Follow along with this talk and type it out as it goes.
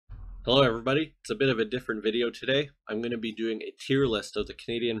Hello everybody, it's a bit of a different video today. I'm going to be doing a tier list of the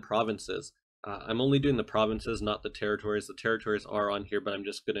Canadian provinces. I'm only doing the provinces, not the territories. The territories are on here, but I'm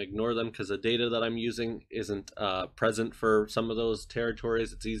just going to ignore them because the data that I'm using isn't present for some of those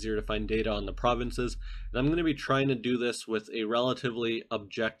territories. It's easier to find data on the provinces. And I'm going to be trying to do this with a relatively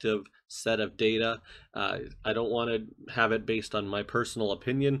objective set of data. I don't want to have it based on my personal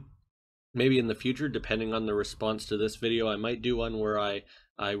opinion. Maybe in the future, depending on the response to this video, I might do one where I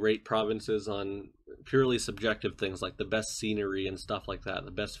rate provinces on purely subjective things like the best scenery and stuff like that, the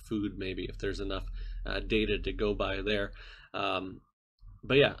best food maybe, if there's enough data to go by there.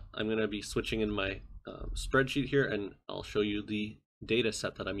 But yeah, I'm going to be switching in my spreadsheet here and I'll show you the data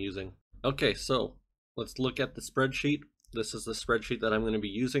set that I'm using. Okay, so let's look at the spreadsheet. This is the spreadsheet that I'm going to be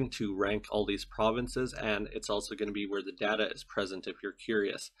using to rank all these provinces, and it's also going to be where the data is present if you're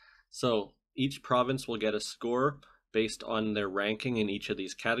curious. So each province will get a score based on their ranking in each of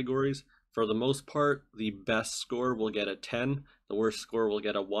these categories. For the most part, the best score will get a 10, the worst score will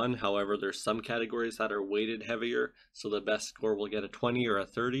get a 1. However, there's some categories that are weighted heavier, so the best score will get a 20 or a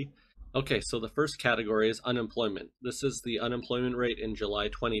 30. Okay, so the first category is unemployment. This is the unemployment rate in July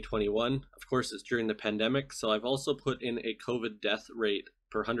 2021. Of course, it's during the pandemic, so I've also put in a COVID death rate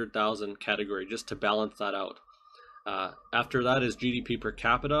per 100,000 category just to balance that out. After that is GDP per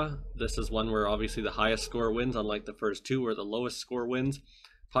capita. This is one where obviously the highest score wins, unlike the first two where the lowest score wins.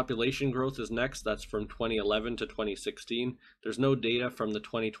 Population growth is next. That's from 2011 to 2016. There's no data from the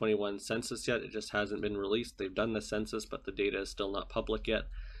 2021 census yet. It just hasn't been released. They've done the census, but the data is still not public yet.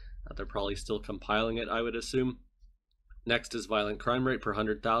 They're probably still compiling it, I would assume. Next is violent crime rate per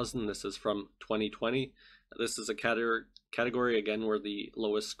 100,000. This is from 2020. This is a category again where the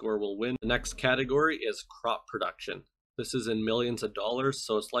lowest score will win. The next category is crop production. This is in millions of dollars,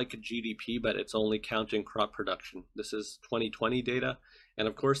 so it's like a GDP, but it's only counting crop production. This is 2020 data, and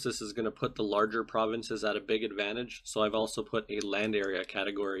of course this is going to put the larger provinces at a big advantage, so I've also put a land area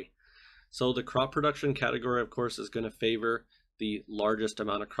category. So the crop production category, of course, is going to favor the largest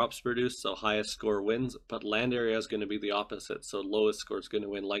amount of crops produced, so highest score wins, but land area is going to be the opposite, so lowest score is going to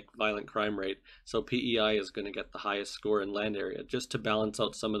win, like violent crime rate. So PEI is going to get the highest score in land area, just to balance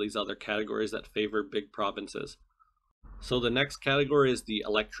out some of these other categories that favor big provinces. So the next category is the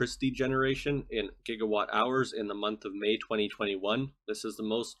electricity generation in gigawatt hours in the month of May 2021. This is the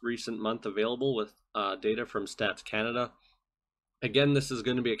most recent month available with data from Stats Canada. Again, this is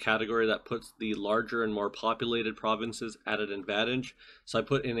going to be a category that puts the larger and more populated provinces at an advantage. So I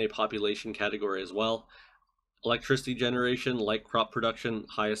put in a population category as well. Electricity generation, like crop production,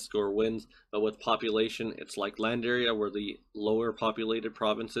 highest score wins. But with population, it's like land area where the lower populated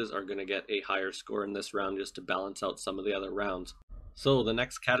provinces are going to get a higher score in this round just to balance out some of the other rounds. So the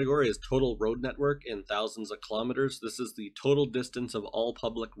next category is total road network in thousands of kilometers. This is the total distance of all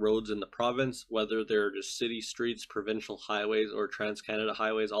public roads in the province, whether they're just city streets, provincial highways, or Trans-Canada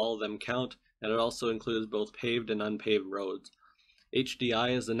highways, all of them count, and it also includes both paved and unpaved roads.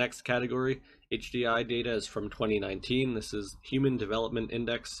 HDI is the next category. HDI data is from 2019. This is Human Development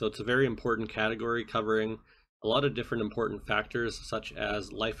Index, so it's a very important category covering a lot of different important factors such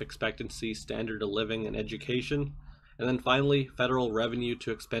as life expectancy, standard of living, and education. And then finally, federal revenue to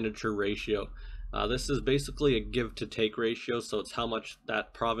expenditure ratio. This is basically a give to take ratio, so it's how much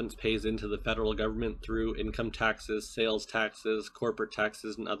that province pays into the federal government through income taxes, sales taxes, corporate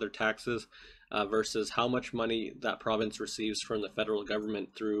taxes, and other taxes, versus how much money that province receives from the federal government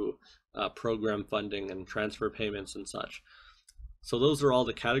through program funding and transfer payments and such. So those are all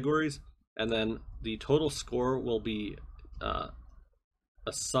the categories, and then the total score will be a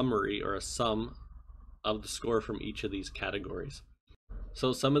summary or a sum of the score from each of these categories.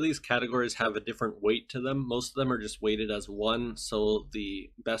 So some of these categories have a different weight to them. Most of them are just weighted as 1, so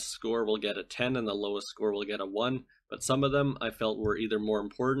the best score will get a 10 and the lowest score will get a 1. But some of them I felt were either more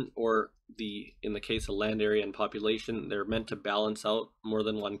important or in the case of land area and population, they're meant to balance out more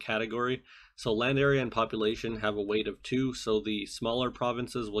than one category. So land area and population have a weight of 2, so the smaller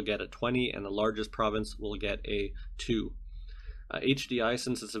provinces will get a 20 and the largest province will get a 2. HDI,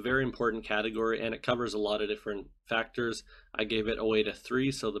 since it's a very important category and it covers a lot of different factors, I gave it a weight of 3,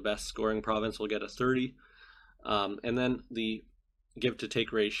 so the best scoring province will get a 30. And then the give to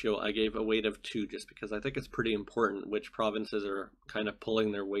take ratio, I gave a weight of 2 just because I think it's pretty important which provinces are kind of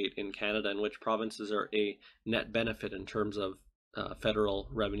pulling their weight in Canada and which provinces are a net benefit in terms of federal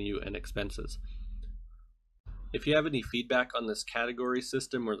revenue and expenses. If you have any feedback on this category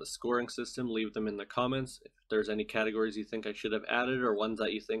system or the scoring system, leave them in the comments. If there's any categories you think I should have added or ones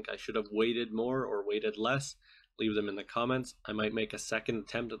that you think I should have weighted more or weighted less, leave them in the comments. I might make a second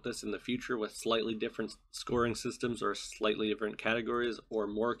attempt at this in the future with slightly different scoring systems or slightly different categories or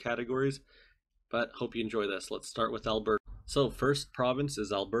more categories, but hope you enjoy this. Let's start with Alberta. So first province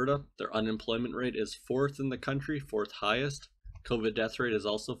is Alberta. Their unemployment rate is 4th in the country, 4th highest. COVID death rate is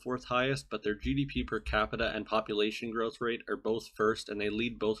also 4th highest, but their GDP per capita and population growth rate are both first, and they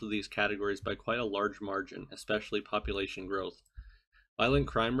lead both of these categories by quite a large margin, especially population growth. Violent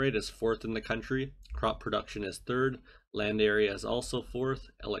crime rate is 4th in the country, crop production is 3rd, land area is also 4th,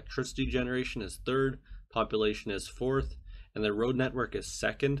 electricity generation is 3rd, population is 4th, and their road network is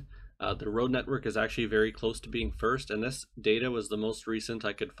 2nd. The road network is actually very close to being 1st, and this data was the most recent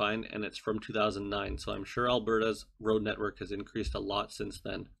I could find, and it's from 2009, so I'm sure Alberta's road network has increased a lot since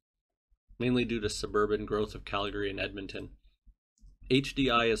then, mainly due to suburban growth of Calgary and Edmonton.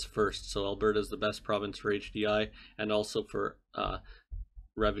 HDI is 1st, so Alberta is the best province for HDI and also for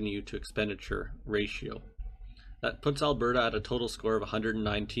revenue to expenditure ratio. That puts Alberta at a total score of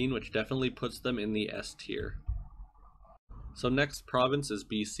 119, which definitely puts them in the S tier. So next province is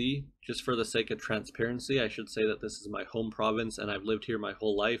BC. Just for the sake of transparency, I should say that this is my home province and I've lived here my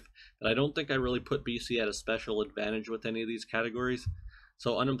whole life, but I don't think I really put BC at a special advantage with any of these categories.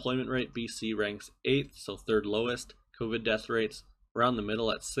 So unemployment rate, BC ranks 8th, so 3rd lowest. COVID death rates around the middle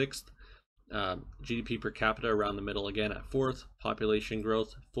at 6th. GDP per capita around the middle again at 4th. Population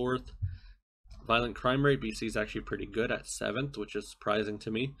growth 4th. Violent crime rate, BC is actually pretty good at 7th, which is surprising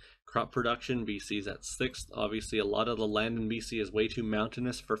to me. Crop production, BC is at 6th. Obviously, a lot of the land in BC is way too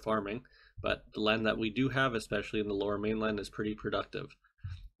mountainous for farming, but the land that we do have, especially in the lower mainland, is pretty productive.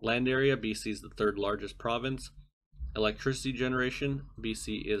 Land area, BC is the 3rd largest province. Electricity generation,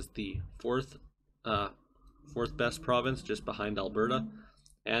 BC is the 4th best province, just behind Alberta.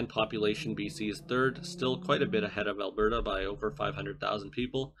 And population, BC is 3rd, still quite a bit ahead of Alberta by over 500,000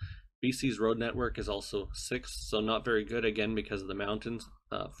 people. BC's road network is also 6th, so not very good, again because of the mountains,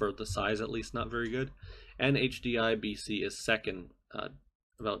 for the size at least not very good. And HDI, BC is 2nd,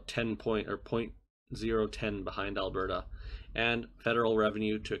 about 0.010 behind Alberta. And federal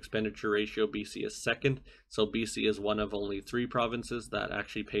revenue to expenditure ratio, BC is 2nd, so BC is one of only 3 provinces that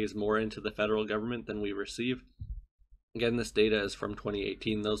actually pays more into the federal government than we receive. Again, this data is from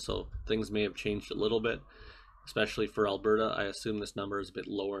 2018 though, so things may have changed a little bit. Especially for Alberta, I assume this number is a bit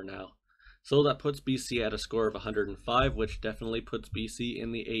lower now. So that puts BC at a score of 105, which definitely puts BC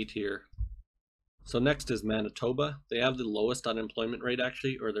in the A tier. So next is Manitoba. They have the lowest unemployment rate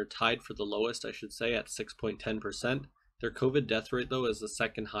actually, or they're tied for the lowest, I should say, at 6.10%. Their COVID death rate though is the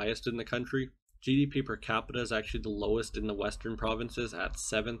 2nd highest in the country. GDP per capita is actually the lowest in the western provinces at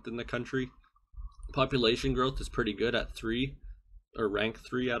 7th in the country. Population growth is pretty good at 3, or rank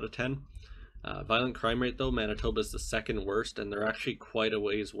 3 out of 10. Violent crime rate though, Manitoba is the 2nd worst, and they're actually quite a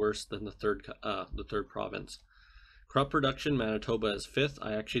ways worse than the third province. Crop production, Manitoba is 5th.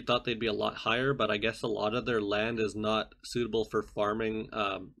 I actually thought they'd be a lot higher, but I guess a lot of their land is not suitable for farming,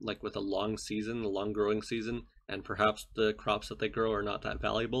 like with a long season, a long growing season, and perhaps the crops that they grow are not that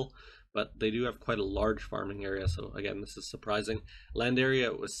valuable, but they do have quite a large farming area, so again, this is surprising. Land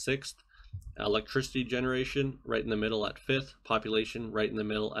area was 6th. Electricity generation, right in the middle at 5th. Population, right in the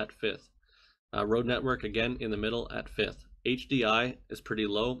middle at 5th. Road network, again in the middle at 5th. HDI is pretty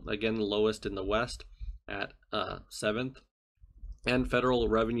low, again the lowest in the west at 7th. And federal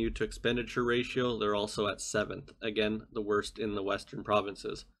revenue to expenditure ratio, they're also at 7th, again the worst in the western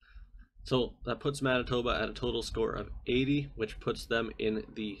provinces. So that puts Manitoba at a total score of 80, which puts them in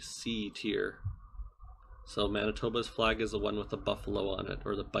the C tier. So Manitoba's flag is the one with the buffalo on it,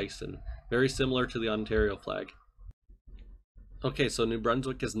 or the bison, very similar to the Ontario flag. Okay, so New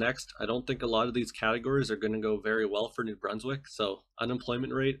Brunswick is next. I don't think a lot of these categories are going to go very well for New Brunswick. So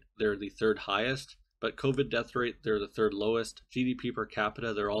unemployment rate, they're the 3rd highest, but COVID death rate, they're the 3rd lowest. GDP per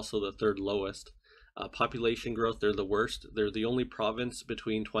capita, they're also the 3rd lowest. Population growth, they're the worst. They're the only province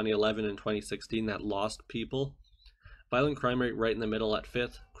between 2011 and 2016 that lost people. Violent crime rate right in the middle at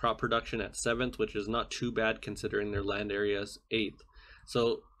 5th. Crop production at 7th, which is not too bad considering their land area is 8th.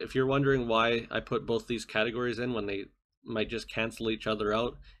 So if you're wondering why I put both these categories in when they might just cancel each other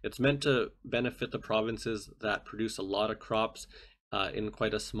out, it's meant to benefit the provinces that produce a lot of crops in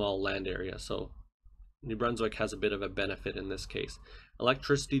quite a small land area. So New Brunswick has a bit of a benefit in this case.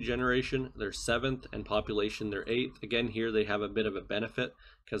 Electricity generation, they're 7th, and population, they're 8th. Again, here they have a bit of a benefit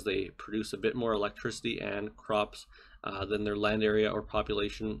because they produce a bit more electricity and crops than their land area or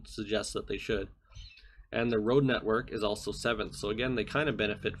population suggests that they should. And the road network is also 7th. So again, they kind of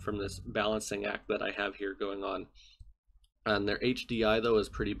benefit from this balancing act that I have here going on. And their HDI though is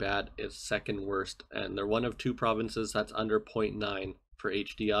pretty bad. It's 2nd worst, and they're one of 2 provinces that's under 0.9 for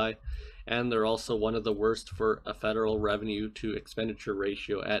HDI, and they're also one of the worst for a federal revenue to expenditure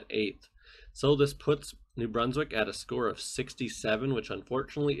ratio at 8th. So this puts New Brunswick at a score of 67, which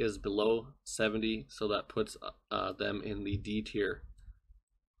unfortunately is below 70, so that puts them in the D tier.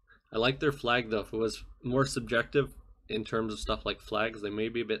 I like their flag though. If it was more subjective in terms of stuff like flags, they may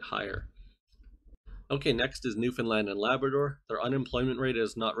be a bit higher. Okay, next is Newfoundland and Labrador. Their unemployment rate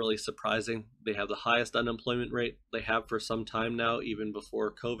is not really surprising. They have the highest unemployment rate they have for some time now, even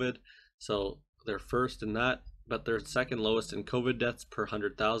before COVID. So they're first in that, but they're second lowest in COVID deaths per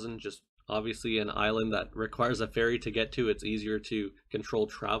 100,000. Just obviously an island that requires a ferry to get to, it's easier to control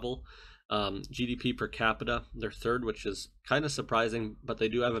travel. GDP per capita, they're third, which is kind of surprising, but they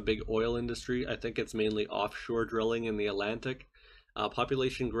do have a big oil industry. I think it's mainly offshore drilling in the Atlantic.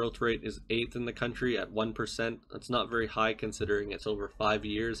 Population growth rate is 8th in the country at 1%. That's not very high considering it's over 5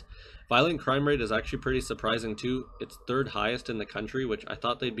 years. Violent crime rate is actually pretty surprising too. It's third highest in the country, which I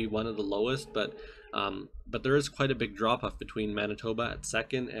thought they'd be one of the lowest, but there is quite a big drop off between Manitoba at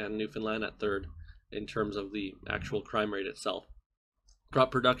second and Newfoundland at third in terms of the actual crime rate itself. Crop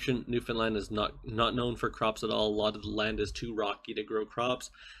production, Newfoundland is not known for crops at all. A lot of the land is too rocky to grow crops,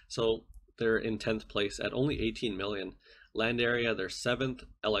 so they're in 10th place at only 18 million. Land area, they're 7th.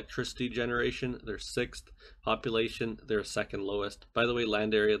 Electricity generation, they're 6th. Population, they're second lowest. By the way,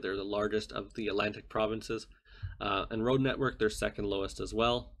 land area, they're the largest of the Atlantic provinces. And road network, they're second lowest as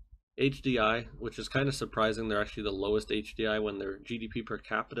well. HDI, which is kind of surprising, they're actually the lowest HDI when their GDP per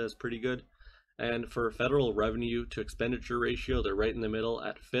capita is pretty good. And for federal revenue to expenditure ratio, they're right in the middle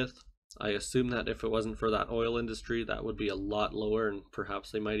at 5th. I assume that if it wasn't for that oil industry, that would be a lot lower, and perhaps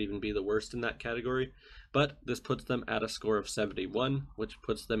they might even be the worst in that category. But this puts them at a score of 71, which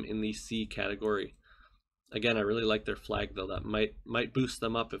puts them in the C category. Again, I really like their flag though. That might boost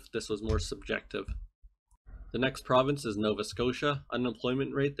them up if this was more subjective. The next province is Nova Scotia.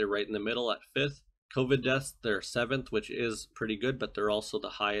 Unemployment rate, they're right in the middle at 5th. COVID deaths, they're 7th, which is pretty good, but they're also the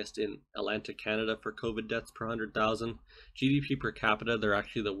highest in Atlantic Canada for COVID deaths per 100,000. GDP per capita, they're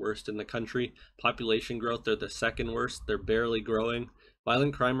actually the worst in the country. Population growth, they're the second worst. They're barely growing.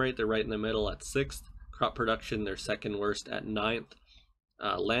 Violent crime rate, they're right in the middle at 6th. Crop production, they're second worst at 9th.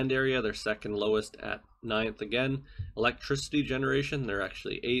 Land area, they're second lowest at 9th again. Electricity generation, they're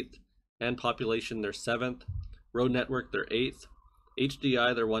actually 8th. And population, they're 7th. Road network, they're 8th.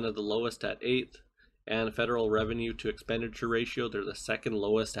 HDI, they're one of the lowest at 8th. And federal revenue to expenditure ratio, they're the second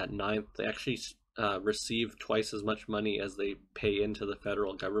lowest at 9th. They actually receive twice as much money as they pay into the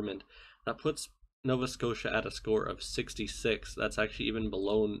federal government. That puts Nova Scotia at a score of 66. That's actually even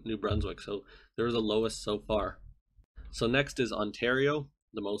below New Brunswick, so they're the lowest so far. So next is Ontario,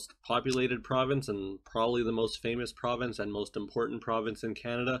 the most populated province and probably the most famous province and most important province in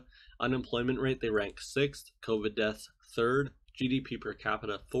Canada. Unemployment rate, they rank 6th. COVID deaths, 3rd. GDP per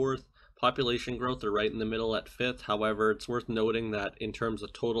capita, 4th. Population growth, they're right in the middle at 5th. However, it's worth noting that in terms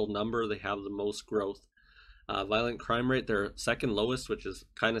of total number, they have the most growth. Violent crime rate, they're second lowest, which is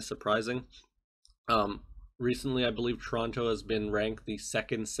kind of surprising. Recently, I believe Toronto has been ranked the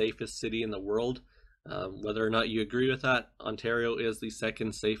second safest city in the world. Whether or not you agree with that, Ontario is the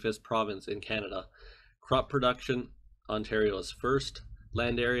second safest province in Canada. Crop production, Ontario is first.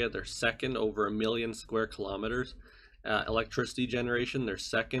 Land area, they're second, over 1 million square kilometers. Electricity generation, they're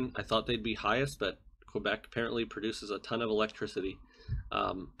second. I thought they'd be highest, but Quebec apparently produces a ton of electricity.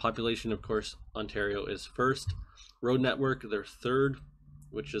 Population, of course, Ontario is first. Road network, they're third,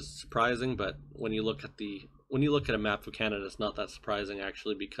 which is surprising, but when you look at a map of Canada, it's not that surprising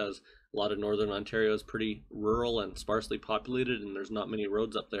actually, because a lot of northern Ontario is pretty rural and sparsely populated, and there's not many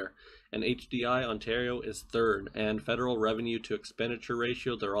roads up there. And HDI, Ontario is third, and federal revenue to expenditure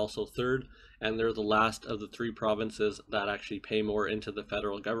ratio, they're also third, and they're the last of the 3 provinces that actually pay more into the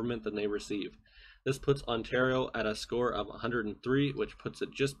federal government than they receive. This puts Ontario at a score of 103, which puts it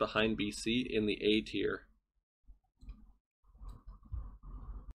just behind BC in the A tier.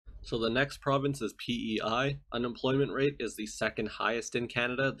 So the next province is PEI. Unemployment rate is the second highest in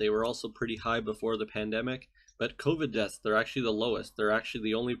Canada. They were also pretty high before the pandemic, but COVID deaths, they're actually the lowest. They're actually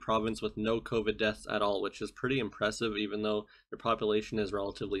the only province with no COVID deaths at all, which is pretty impressive, even though their population is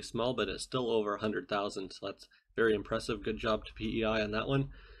relatively small, but it's still over 100,000. So that's very impressive. Good job to PEI on that one.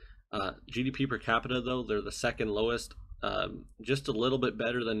 GDP per capita, though, they're the second lowest, just a little bit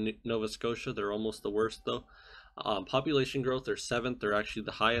better than Nova Scotia. They're almost the worst, though. Population growth, they're 7th. They're actually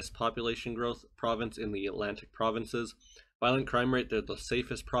the highest population growth province in the Atlantic provinces. Violent crime rate, they're the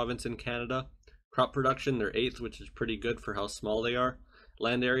safest province in Canada. Crop production, they're 8th, which is pretty good for how small they are.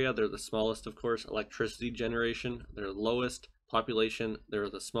 Land area, they're the smallest, of course. Electricity generation, they're the lowest. Population, they're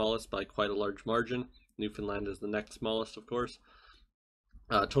the smallest by quite a large margin. Newfoundland is the next smallest, of course.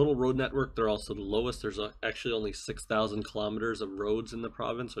 Total road network, they're also the lowest. There's actually only 6,000 kilometers of roads in the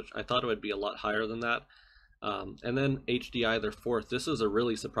province, which I thought it would be a lot higher than that. And then HDI, they're fourth. This is a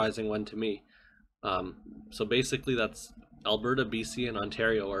really surprising one to me. So basically that's Alberta, BC, and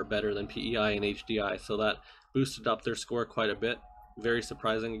Ontario are better than PEI and HDI. So that boosted up their score quite a bit. Very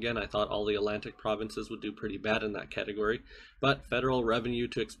surprising again. I thought all the Atlantic provinces would do pretty bad in that category. But federal revenue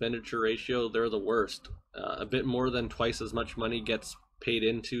to expenditure ratio, they're the worst. A bit more than twice as much money gets paid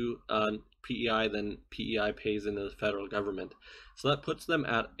into PEI than PEI pays into the federal government. So that puts them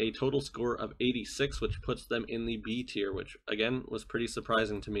at a total score of 86, which puts them in the B tier, which again was pretty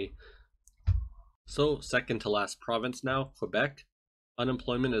surprising to me. So second to last province now, Quebec.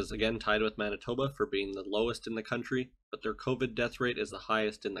 Unemployment is again tied with Manitoba for being the lowest in the country, but their COVID death rate is the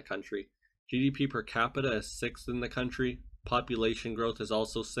highest in the country. GDP per capita is 6th in the country. Population growth is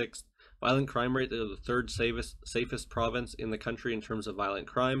also 6th. Violent crime rate, they're the third safest province in the country in terms of violent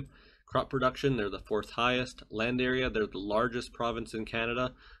crime. Crop production, they're the 4th highest. Land area, they're the largest province in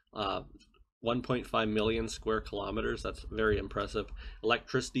Canada. 1.5 million square kilometers. That's very impressive.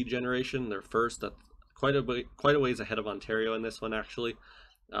 Electricity generation, they're first. That's quite a ways ahead of Ontario in this one, actually.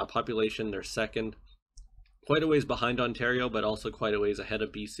 Population, they're second. Quite a ways behind Ontario, but also quite a ways ahead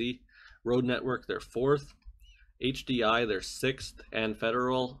of BC. Road network, they're fourth. HDI, they're sixth. And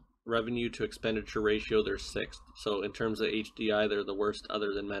federal revenue to expenditure ratio, they're sixth. So in terms of HDI, they're the worst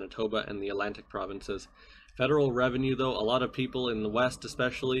other than Manitoba and the Atlantic provinces. Federal revenue, though, a lot of people in the West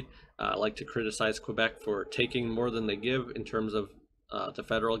especially like to criticize Quebec for taking more than they give in terms of the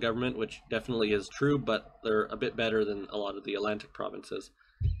federal government, which definitely is true, but they're a bit better than a lot of the Atlantic provinces.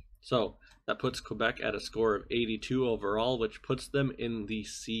 So that puts Quebec at a score of 82 overall, which puts them in the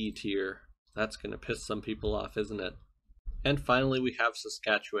C tier. That's going to piss some people off, isn't it? And finally, we have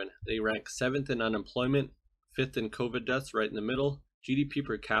Saskatchewan. They rank 7th in unemployment, 5th in COVID deaths, right in the middle. GDP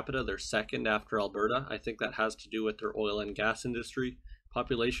per capita, they're second after Alberta. I think that has to do with their oil and gas industry.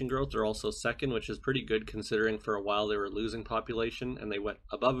 Population growth, they're also second, which is pretty good considering for a while they were losing population and they went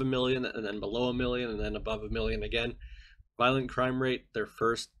above a million and then below a million and then above a million again. Violent crime rate, they're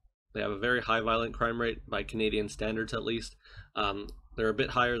first. They have a very high violent crime rate by Canadian standards at least. They're a bit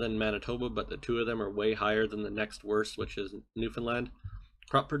higher than Manitoba, but the two of them are way higher than the next worst, which is Newfoundland.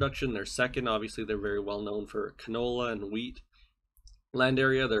 Crop production, they're second. Obviously, they're very well known for canola and wheat. Land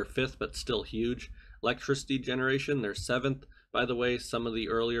area, they're fifth, but still huge. Electricity generation, they're seventh. By the way, some of the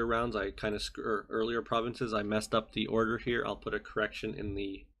earlier rounds, earlier provinces, I messed up the order here. I'll put a correction in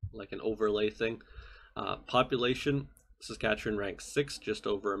the, like an overlay thing. Population, Saskatchewan ranks 6th, just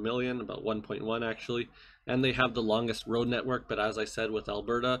over a million, about 1.1 actually. And they have the longest road network, but as I said with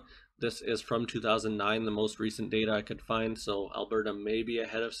Alberta, this is from 2009, the most recent data I could find. So Alberta may be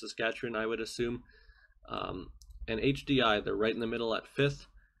ahead of Saskatchewan, I would assume. And HDI, they're right in the middle at 5th.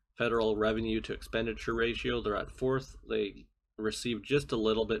 Federal revenue to expenditure ratio, they're at 4th. They receive just a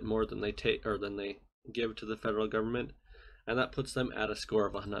little bit more than they take or than they give to the federal government, and that puts them at a score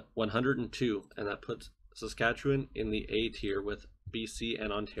of 102, and that puts Saskatchewan in the A tier with BC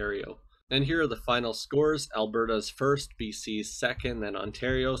and Ontario. And here are the final scores. Alberta's first, BC's second, then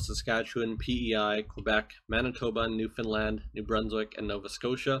Ontario, Saskatchewan, PEI, Quebec, Manitoba, Newfoundland, New Brunswick, and Nova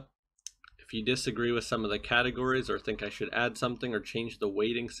Scotia. If you disagree with some of the categories or think I should add something or change the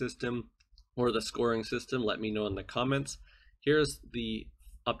weighting system or the scoring system, let me know in the comments. Here's the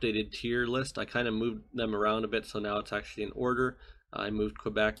updated tier list. I kind of moved them around a bit, so now it's actually in order. I moved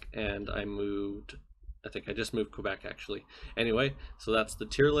Quebec and I think I just moved Quebec actually. Anyway, so that's the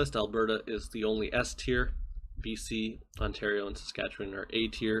tier list. Alberta is the only S tier. BC, Ontario, and Saskatchewan are A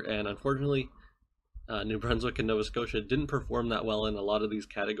tier, and unfortunately, New Brunswick and Nova Scotia didn't perform that well in a lot of these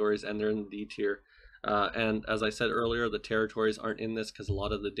categories, and they're in the D tier. And as I said earlier, the territories aren't in this because a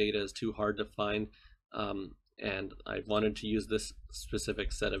lot of the data is too hard to find, and I wanted to use this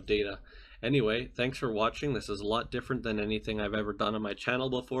specific set of data. Anyway, thanks for watching. This is a lot different than anything I've ever done on my channel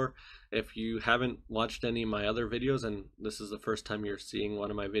before. If you haven't watched any of my other videos, and this is the first time you're seeing one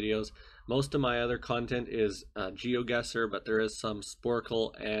of my videos, most of my other content is GeoGuessr, but there is some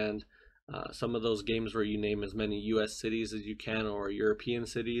Sporkle and some of those games where you name as many US cities as you can, or European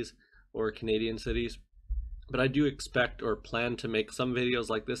cities, or Canadian cities. But I do expect or plan to make some videos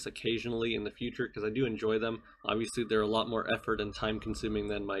like this occasionally in the future because I do enjoy them. Obviously, they're a lot more effort and time consuming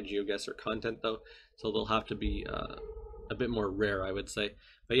than my GeoGuessr content though, so they'll have to be a bit more rare, I would say.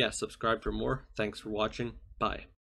 But yeah, subscribe for more. Thanks for watching. Bye.